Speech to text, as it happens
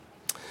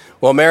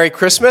Well, Merry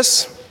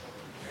Christmas.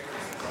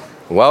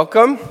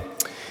 Welcome.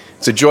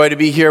 It's a joy to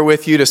be here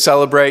with you to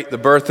celebrate the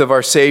birth of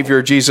our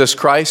Savior, Jesus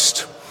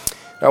Christ.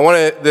 I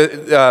want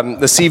to,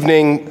 this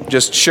evening,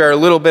 just share a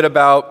little bit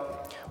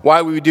about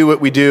why we do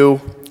what we do.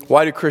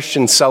 Why do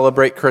Christians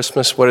celebrate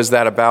Christmas? What is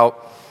that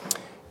about?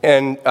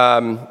 And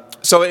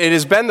so it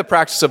has been the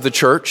practice of the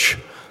church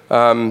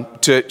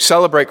to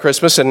celebrate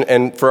Christmas,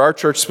 and for our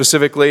church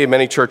specifically,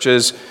 many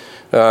churches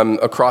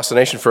across the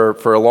nation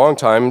for a long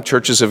time,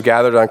 churches have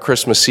gathered on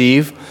Christmas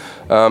Eve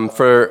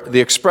for the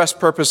express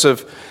purpose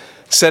of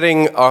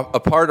setting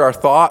apart our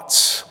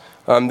thoughts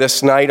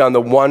this night on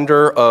the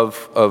wonder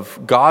of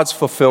God's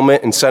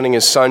fulfillment in sending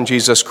His Son,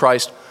 Jesus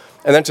Christ,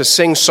 and then to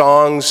sing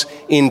songs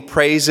in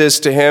praises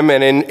to Him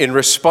and in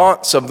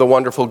response of the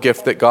wonderful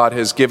gift that God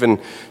has given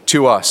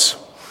to us.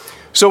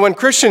 So when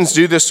Christians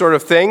do this sort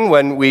of thing,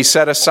 when we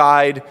set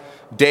aside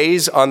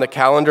days on the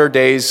calendar,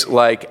 days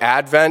like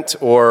Advent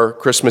or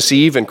Christmas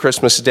Eve and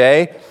Christmas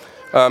Day,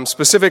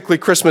 specifically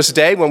Christmas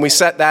Day, when we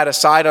set that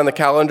aside on the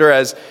calendar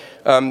as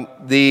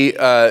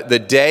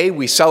the day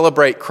we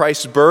celebrate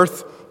Christ's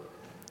birth,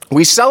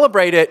 we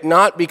celebrate it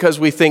not because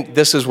we think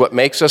this is what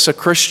makes us a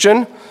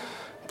Christian.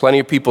 Plenty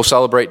of people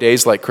celebrate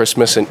days like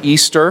Christmas and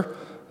Easter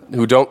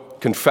who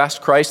don't confess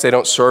Christ. They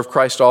don't serve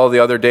Christ all the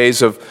other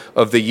days of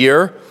the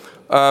year.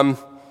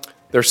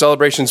 Their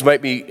celebrations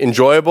might be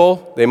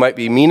enjoyable, they might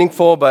be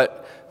meaningful,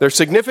 but their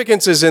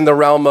significance is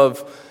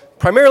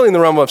primarily in the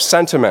realm of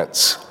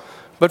sentiments.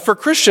 But for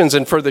Christians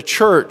and for the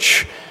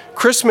church,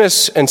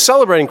 Christmas and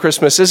celebrating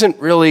Christmas isn't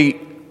really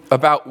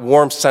about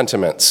warm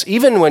sentiments.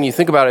 Even when you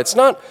think about it, it's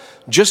not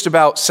just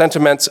about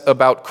sentiments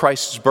about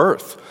Christ's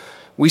birth.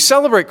 We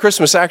celebrate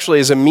Christmas actually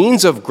as a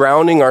means of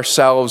grounding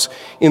ourselves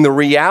in the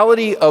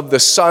reality of the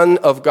Son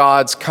of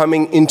God's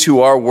coming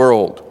into our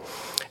world.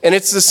 And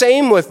it's the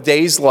same with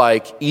days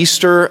like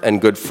Easter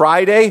and Good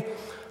Friday.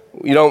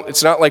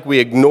 It's not like we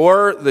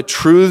ignore the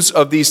truths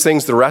of these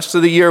things the rest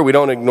of the year. We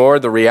don't ignore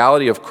the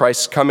reality of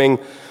Christ's coming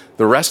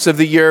the rest of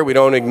the year. We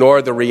don't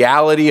ignore the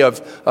reality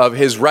of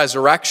His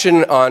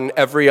resurrection on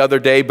every other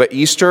day but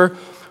Easter.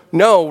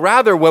 No,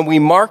 rather, when we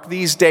mark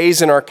these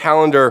days in our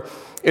calendar,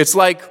 it's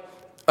like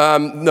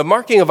the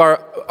marking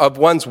of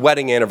one's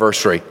wedding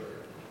anniversary.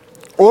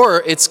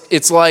 Or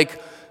it's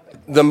like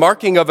the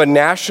marking of a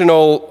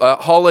national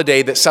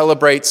holiday that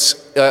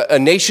celebrates a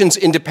nation's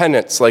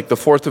independence, like the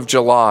 4th of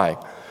July.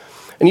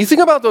 And you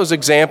think about those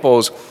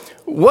examples,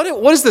 what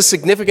is the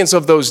significance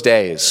of those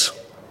days?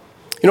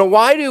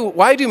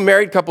 Why do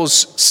married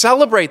couples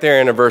celebrate their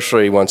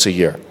anniversary once a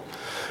year?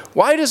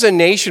 Why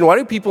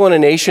do people in a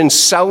nation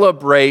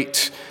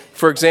celebrate,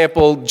 for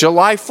example,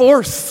 July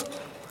 4th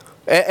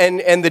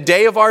and the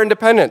day of our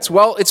independence?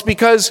 Well, it's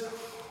because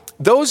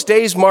those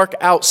days mark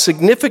out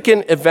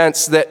significant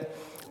events that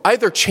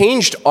either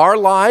changed our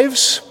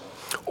lives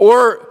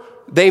or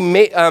they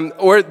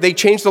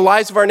changed the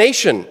lives of our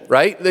nation,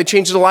 right? They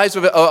changed the lives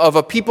of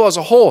a people as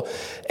a whole.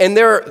 And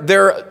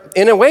they're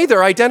in a way,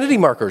 they're identity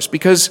markers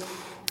because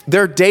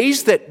they're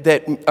days that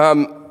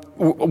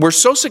were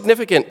so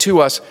significant to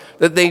us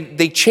that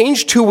they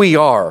changed who we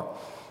are.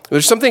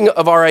 There's something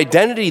of our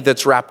identity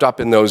that's wrapped up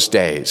in those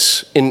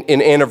days, in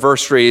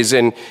anniversaries,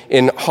 in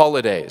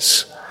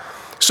holidays.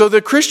 So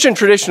the Christian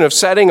tradition of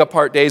setting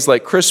apart days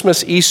like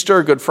Christmas,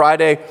 Easter, Good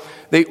Friday,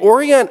 they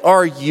orient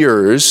our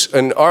years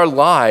and our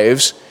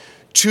lives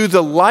to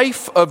the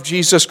life of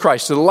Jesus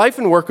Christ, to the life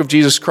and work of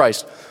Jesus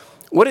Christ.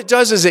 What it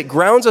does is it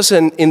grounds us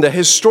in the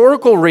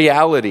historical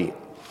reality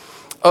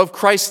of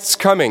Christ's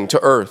coming to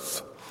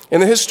earth.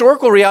 In the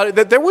historical reality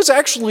that there was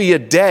actually a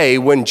day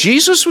when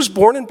Jesus was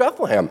born in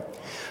Bethlehem.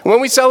 When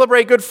we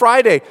celebrate Good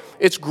Friday,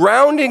 it's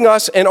grounding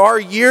us in our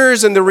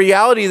years in the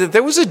reality that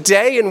there was a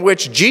day in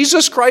which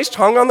Jesus Christ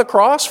hung on the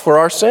cross for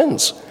our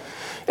sins.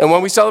 And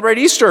when we celebrate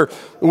Easter,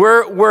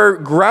 we're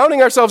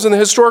grounding ourselves in the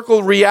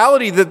historical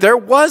reality that there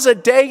was a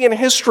day in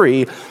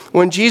history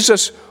when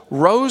Jesus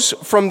rose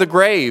from the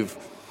grave.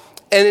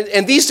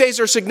 And these days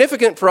are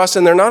significant for us,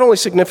 and they're not only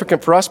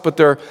significant for us, but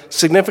they're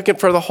significant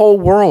for the whole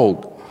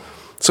world.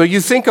 So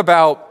you think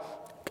about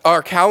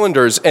our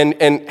calendars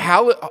and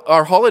how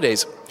our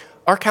holidays.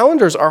 Our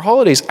calendars, our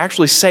holidays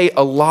actually say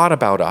a lot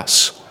about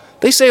us.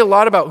 They say a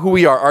lot about who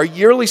we are. Our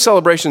yearly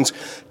celebrations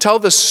tell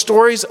the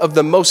stories of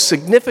the most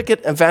significant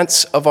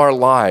events of our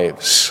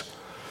lives.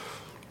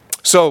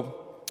 So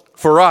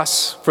for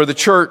us, for the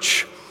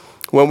church,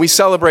 when we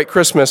celebrate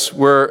Christmas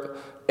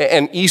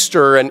and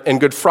Easter and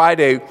Good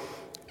Friday,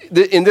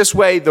 in this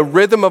way, the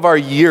rhythm of our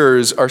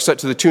years are set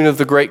to the tune of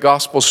the great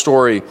gospel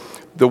story,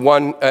 our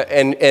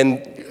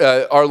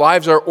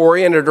lives are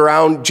oriented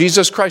around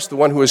Jesus Christ, the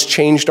one who has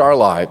changed our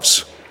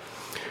lives.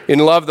 In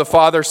love, the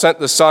Father sent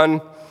the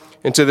Son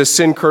into the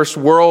sin-cursed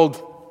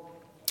world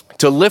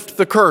to lift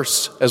the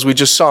curse, as we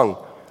just sung,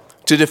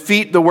 to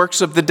defeat the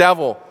works of the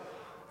devil,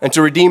 and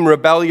to redeem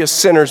rebellious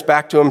sinners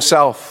back to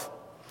Himself.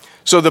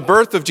 So the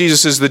birth of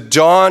Jesus is the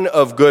dawn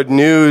of good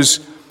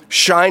news,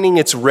 shining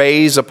its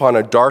rays upon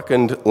a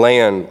darkened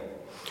land.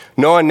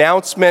 No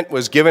announcement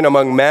was given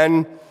among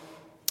men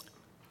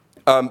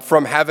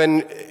from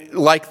heaven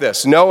like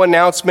this. No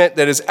announcement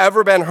that has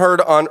ever been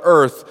heard on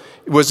earth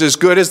was as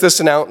good as this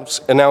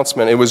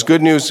announcement. It was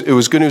good news. It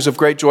was good news of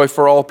great joy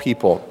for all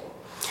people.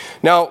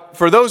 Now,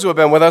 for those who have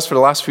been with us for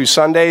the last few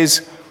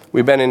Sundays,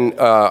 we've been in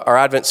our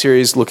Advent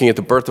series looking at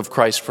the birth of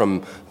Christ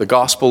from the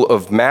Gospel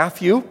of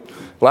Matthew.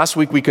 Last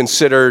week we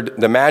considered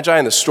the Magi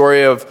and the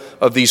story of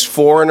these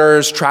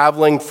foreigners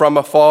traveling from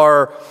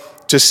afar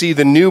to see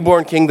the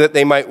newborn king that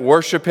they might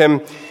worship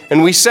him.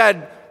 And we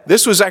said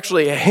this was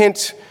actually a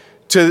hint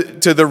to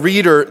the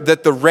reader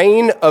that the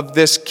reign of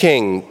this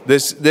king,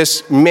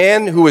 this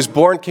man who was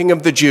born king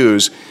of the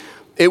Jews,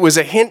 it was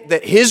a hint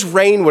that his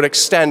reign would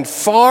extend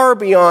far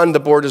beyond the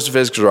borders of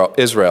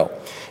Israel.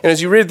 And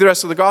as you read the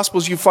rest of the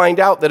Gospels, you find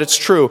out that it's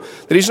true,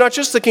 that he's not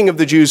just the king of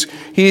the Jews,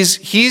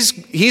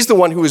 he's the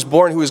one who was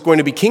born who is going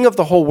to be king of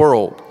the whole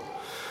world.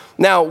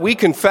 Now, we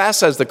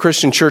confess, as the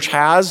Christian church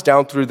has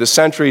down through the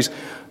centuries,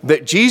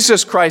 that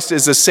Jesus Christ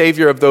is the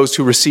Savior of those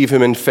who receive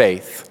him in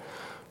faith.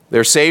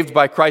 They're saved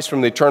by Christ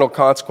from the eternal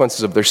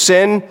consequences of their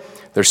sin.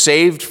 They're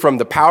saved from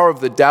the power of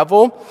the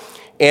devil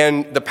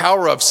and the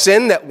power of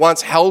sin that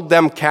once held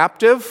them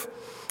captive.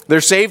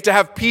 They're saved to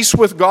have peace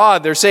with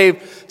God. They're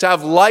saved to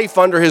have life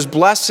under his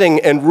blessing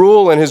and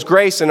rule and his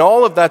grace, and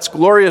all of that's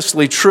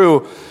gloriously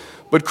true.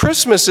 But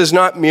Christmas is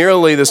not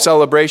merely the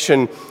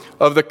celebration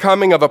of the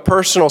coming of a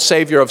personal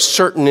Savior of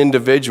certain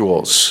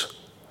individuals.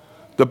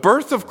 The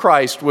birth of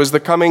Christ was the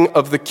coming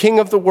of the King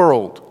of the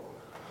world.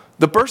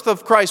 The birth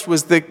of Christ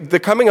was the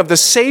coming of the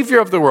Savior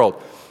of the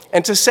world.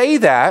 And to say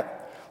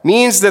that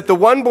means that the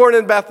one born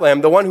in Bethlehem,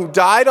 the one who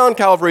died on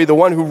Calvary, the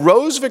one who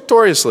rose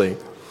victoriously,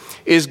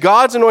 is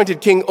God's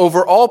anointed king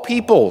over all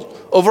people,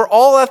 over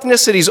all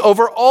ethnicities,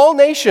 over all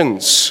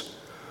nations.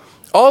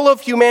 All of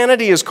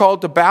humanity is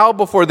called to bow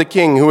before the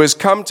king who has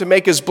come to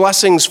make his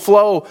blessings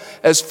flow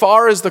as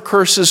far as the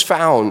curse is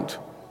found.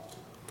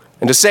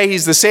 And to say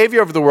he's the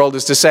Savior of the world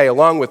is to say,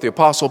 along with the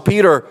Apostle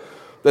Peter,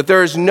 that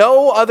there is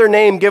no other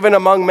name given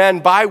among men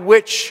by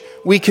which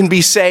we can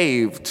be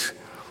saved.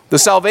 The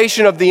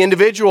salvation of the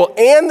individual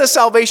and the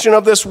salvation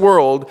of this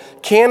world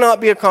cannot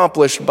be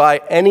accomplished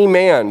by any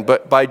man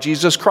but by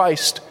Jesus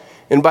Christ,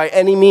 and by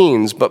any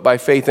means but by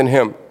faith in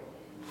him.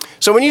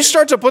 So when you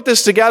start to put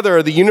this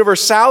together, the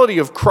universality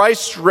of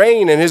Christ's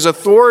reign and his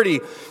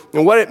authority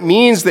and what it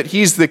means that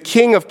he's the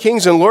King of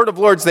kings and Lord of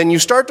lords, then you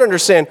start to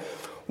understand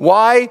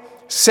why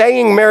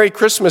saying Merry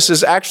Christmas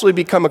has actually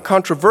become a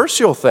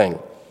controversial thing.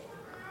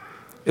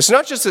 It's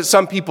not just that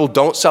some people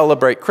don't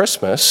celebrate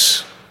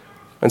Christmas,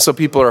 and some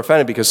people are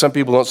offended because some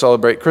people don't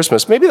celebrate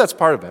Christmas. Maybe that's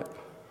part of it.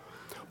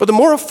 But the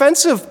more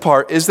offensive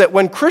part is that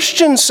when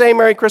Christians say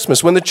Merry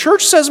Christmas, when the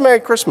church says Merry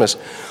Christmas,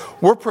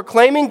 we're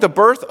proclaiming the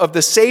birth of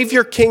the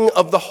Savior King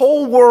of the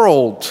whole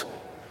world.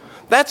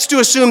 That's to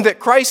assume that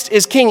Christ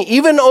is king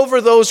even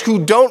over those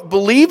who don't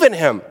believe in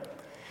him.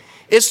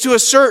 It's to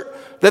assert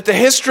that the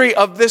history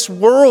of this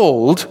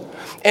world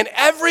and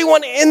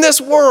everyone in this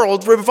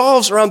world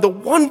revolves around the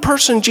one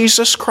person,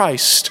 Jesus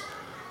Christ.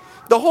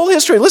 The whole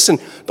history, listen,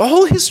 the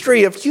whole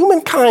history of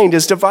humankind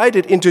is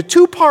divided into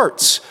two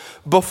parts,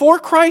 before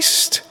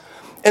Christ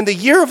and the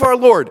year of our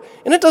Lord.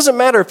 And it doesn't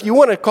matter if you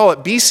want to call it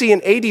BC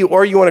and AD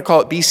or you want to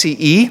call it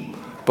BCE,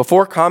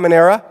 before Common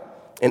Era,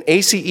 and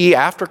ACE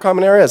after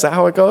Common Era. Is that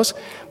how it goes?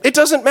 It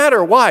doesn't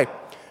matter. Why?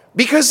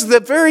 Because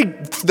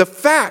the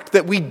fact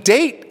that we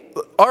date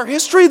our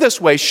history this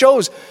way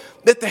shows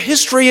that the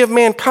history of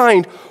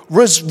mankind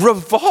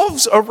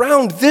revolves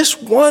around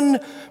this one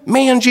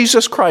man,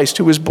 Jesus Christ,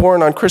 who was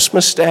born on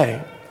Christmas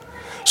Day.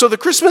 So the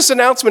Christmas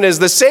announcement is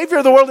the Savior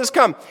of the world has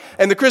come.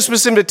 And the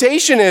Christmas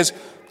invitation is,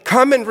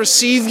 come and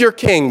receive your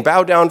king.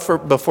 Bow down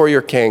before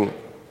your king.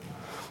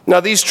 Now,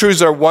 these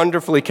truths are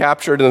wonderfully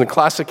captured in the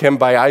classic hymn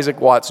by Isaac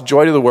Watts,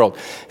 Joy to the World.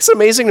 It's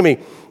amazing to me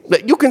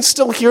that you can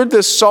still hear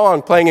this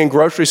song playing in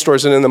grocery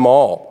stores and in the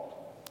mall.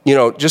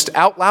 Just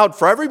out loud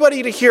for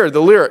everybody to hear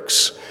the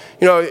lyrics.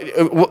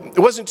 It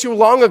wasn't too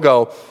long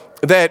ago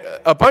that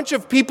a bunch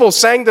of people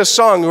sang this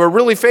song who are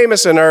really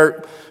famous and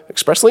are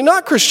expressly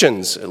not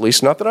Christians, at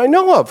least not that I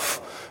know of.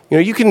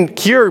 You can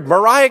hear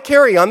Mariah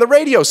Carey on the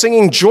radio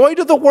singing Joy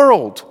to the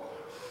World.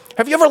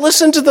 Have you ever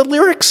listened to the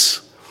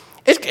lyrics?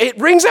 It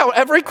rings out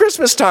every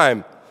Christmas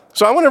time.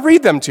 So I want to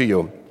read them to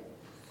you.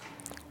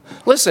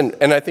 Listen,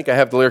 and I think I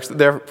have the lyrics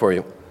there for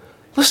you.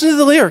 Listen to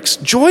the lyrics.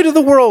 Joy to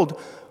the world.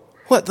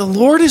 What? The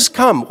Lord has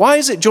come. Why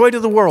is it joy to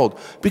the world?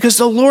 Because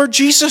the Lord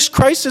Jesus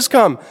Christ has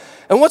come.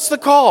 And what's the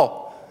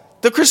call?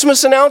 The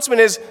Christmas announcement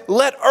is,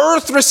 let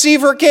earth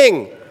receive her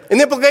king. And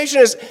the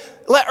implication is,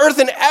 let earth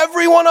and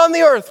everyone on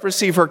the earth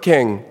receive her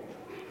king.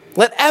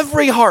 Let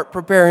every heart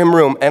prepare him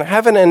room, and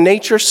heaven and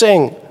nature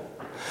sing.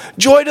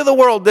 Joy to the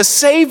world, the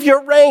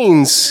Savior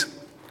reigns.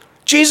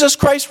 Jesus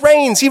Christ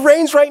reigns. He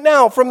reigns right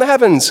now from the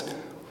heavens.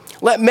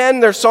 Let men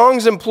their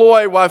songs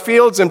employ, while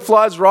fields and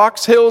floods,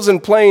 rocks, hills,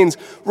 and plains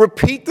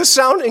repeat the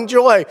sounding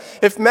joy.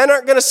 If men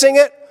aren't going to sing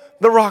it,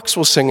 the rocks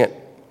will sing it.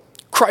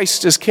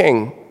 Christ is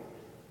king.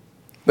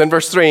 Then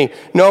verse 3,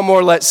 no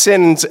more let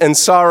sins and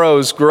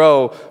sorrows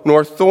grow,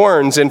 nor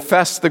thorns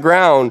infest the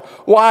ground.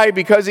 Why?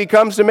 Because he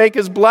comes to make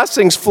his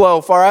blessings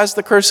flow, far as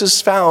the curse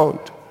is found.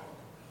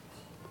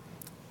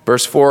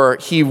 Verse 4,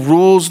 he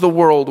rules the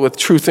world with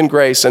truth and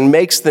grace and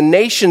makes the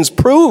nations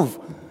prove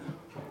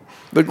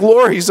the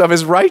glories of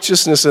his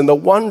righteousness and the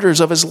wonders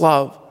of his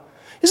love.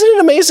 Isn't it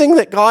amazing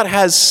that God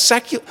has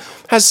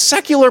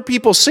secular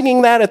people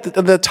singing that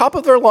at the top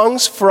of their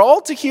lungs for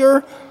all to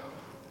hear?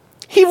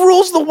 He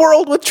rules the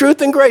world with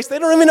truth and grace. They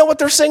don't even know what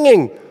they're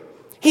singing.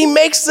 He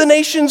makes the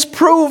nations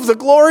prove the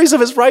glories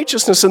of his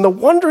righteousness and the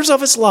wonders of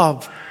his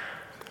love.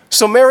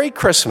 So Merry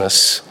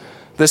Christmas.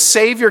 The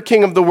Savior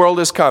King of the world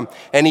has come,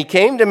 and he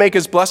came to make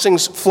his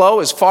blessings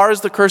flow as far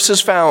as the curse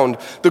is found.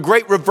 The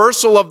great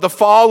reversal of the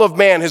fall of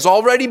man has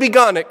already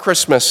begun at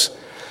Christmas.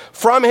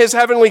 From his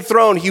heavenly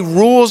throne, he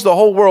rules the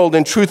whole world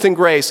in truth and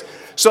grace,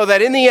 so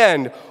that in the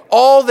end,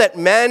 all that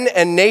men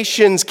and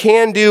nations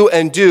can do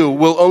and do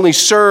will only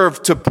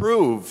serve to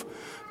prove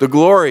the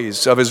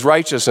glories of his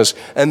righteousness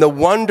and the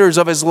wonders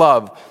of his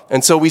love.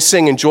 And so we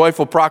sing in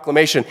joyful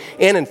proclamation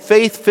and in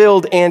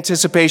faith-filled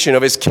anticipation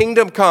of his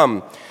kingdom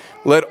come.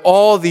 Let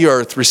all the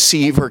earth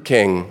receive her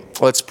King.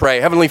 Let's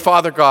pray. Heavenly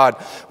Father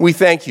God, we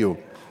thank you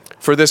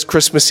for this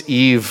Christmas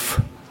Eve.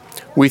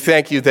 We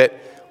thank you that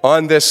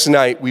on this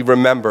night we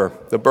remember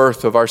the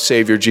birth of our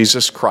Savior,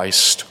 Jesus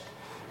Christ.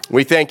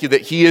 We thank you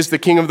that he is the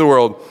King of the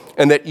world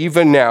and that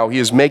even now he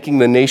is making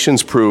the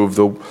nations prove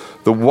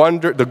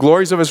the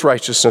glories of his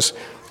righteousness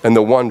and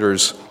the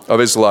wonders of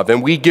his love.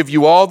 And we give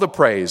you all the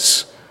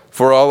praise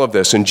for all of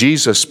this. In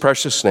Jesus'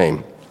 precious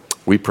name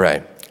we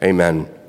pray. Amen.